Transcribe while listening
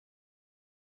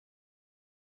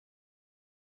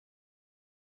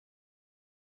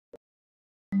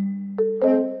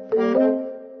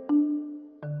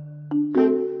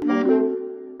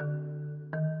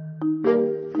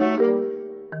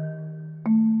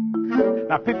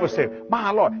Now people say, my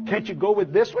Lord, can't you go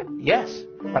with this one? Yes,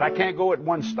 but I can't go at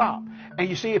one stop. And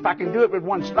you see, if I can do it with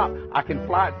one stop, I can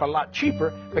fly it for a lot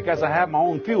cheaper because I have my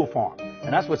own fuel farm.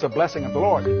 And that's what's a blessing of the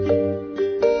Lord.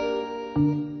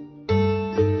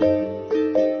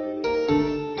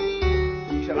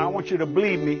 He said, I want you to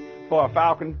believe me for a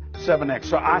Falcon 7X.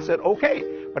 So I said, okay.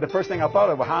 But the first thing I thought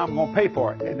of was how I'm going to pay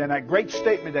for it. And then that great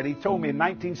statement that he told me in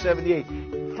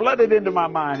 1978 flooded into my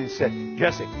mind and said,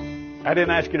 Jesse, I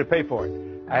didn't ask you to pay for it.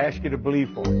 I asked you to believe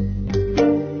for it.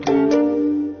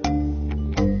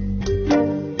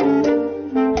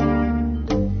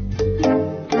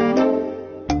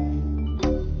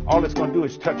 All it's going to do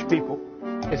is touch people.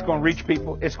 It's going to reach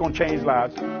people. It's going to change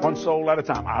lives, one soul at a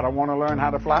time. I don't want to learn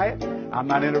how to fly it. I'm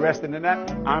not interested in that.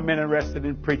 I'm interested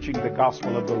in preaching the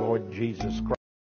gospel of the Lord Jesus Christ.